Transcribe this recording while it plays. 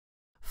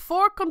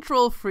For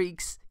control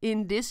freaks,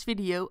 in this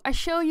video I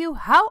show you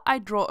how I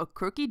draw a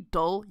quirky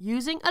doll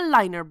using a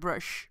liner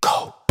brush.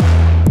 Go!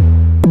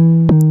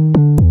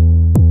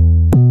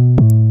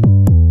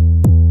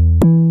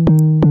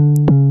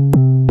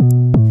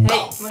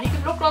 Hey,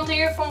 Bloknote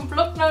here from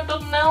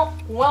Bloknote.nl.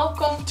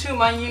 Welcome to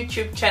my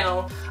YouTube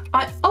channel.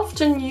 I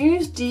often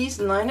use these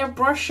liner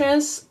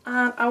brushes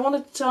and I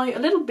wanted to tell you a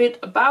little bit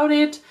about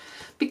it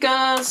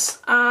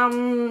because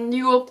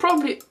you will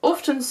probably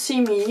often see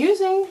me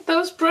using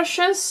those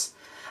brushes,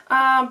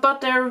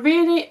 but they're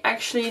really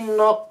actually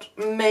not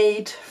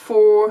made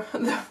for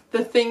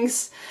the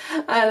things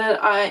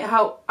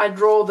how I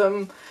draw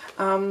them.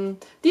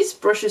 These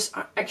brushes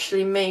are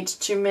actually made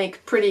to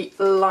make pretty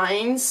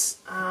lines.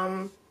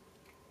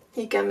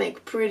 You can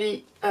make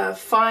pretty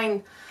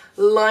fine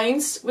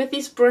lines with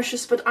these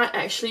brushes, but I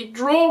actually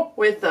draw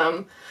with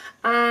them.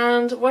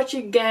 And what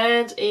you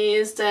get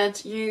is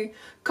that you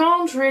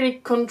can't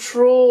really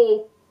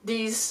control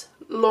these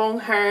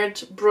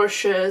long-haired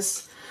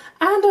brushes,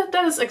 and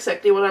that is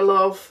exactly what I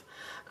love.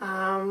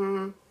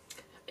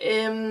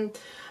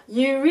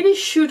 You really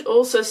should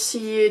also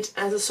see it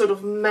as a sort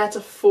of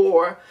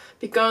metaphor,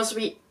 because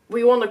we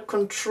want to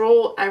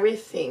control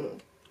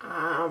everything.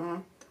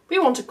 We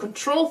want to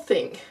control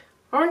things.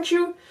 Aren't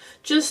you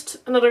just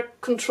another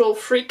control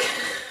freak?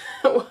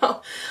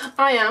 Well,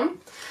 I am.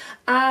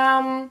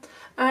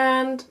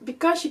 And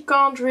because you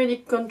can't really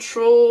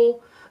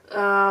control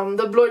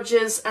the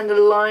blotches and the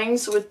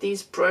lines with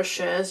these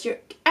brushes, you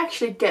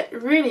actually get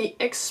really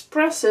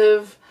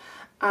expressive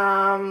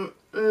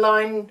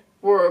line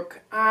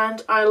work.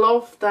 And I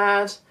love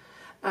that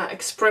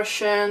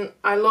expression.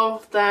 I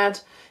love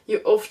that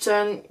you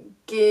often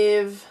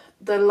give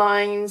the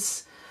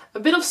lines a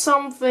bit of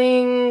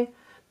something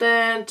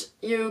that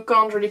you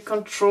can't really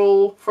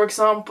control. For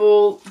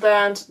example,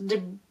 that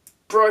the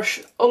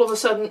brush all of a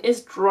sudden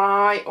is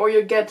dry, or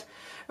you get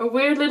a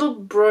weird little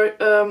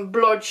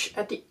blotch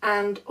at the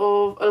end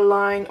of a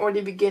line or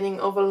the beginning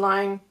of a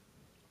line.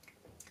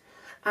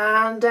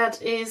 And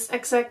that is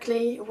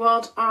exactly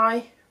what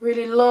I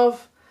really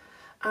love,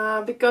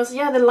 because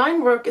yeah, the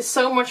line work is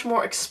so much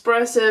more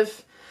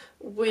expressive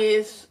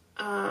with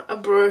a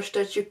brush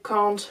that you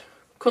can't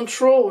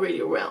control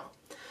really well.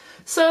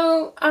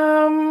 So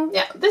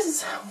yeah, this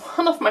is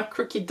one of my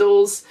quirky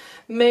dolls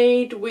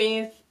made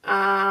with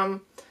a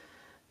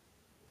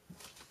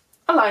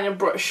liner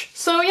brush.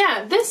 So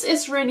yeah, this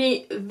is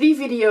really the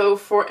video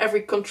for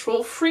every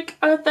control freak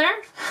out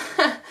there.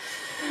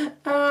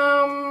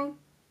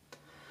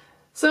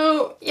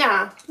 So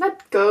yeah,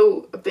 let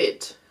go a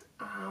bit.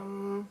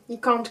 You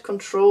can't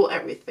control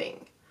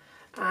everything,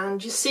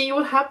 and you see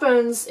what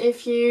happens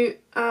if you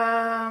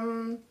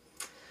try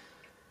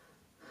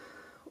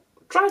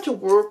to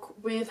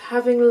work with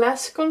having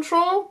less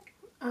control.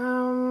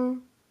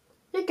 You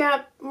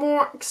get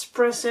more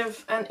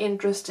expressive and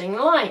interesting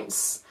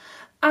lines.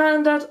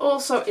 And that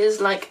also is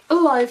like a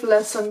life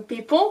lesson,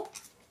 people.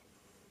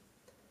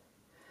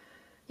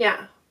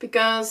 Yeah,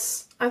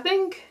 because I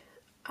think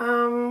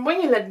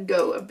when you let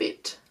go a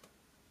bit,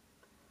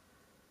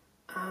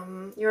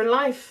 your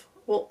life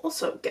will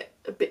also get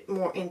a bit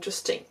more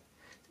interesting.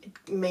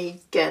 It may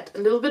get a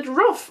little bit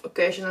rough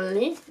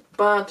occasionally,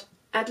 but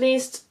at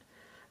least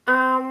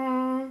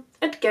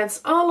it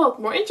gets a lot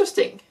more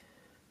interesting.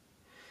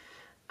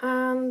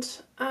 And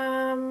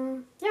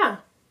yeah,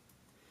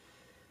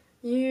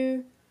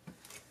 you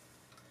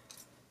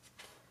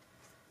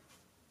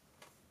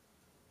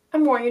are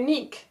more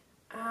unique,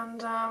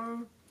 and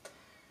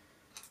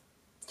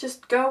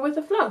just go with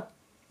the flow.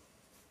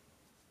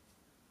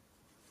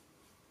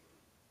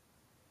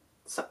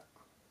 So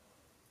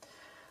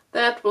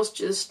that was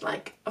just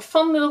like a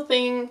fun little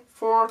thing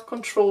for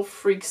control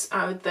freaks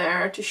out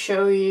there, to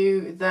show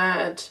you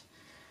that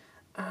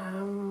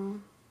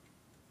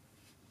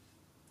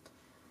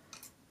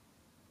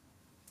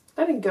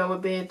letting go a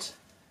bit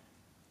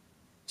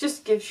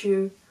just gives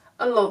you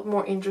a lot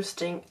more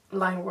interesting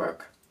line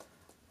work.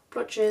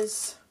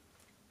 Blotches.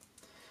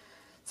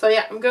 So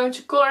yeah, I'm going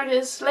to color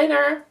this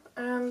later,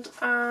 and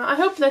I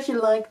hope that you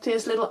like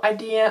this little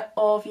idea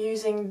of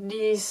using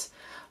these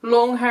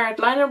long-haired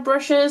liner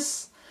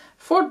brushes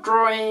for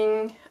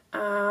drawing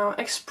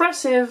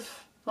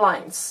expressive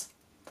lines.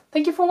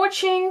 Thank you for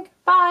watching.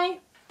 Bye!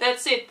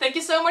 That's it. Thank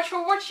you so much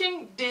for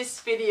watching this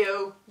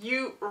video.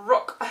 You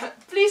rock!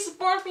 Please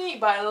support me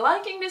by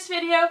liking this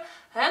video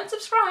and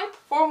subscribe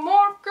for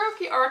more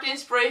quirky art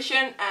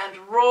inspiration and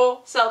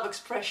raw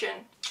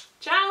self-expression.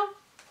 Ciao!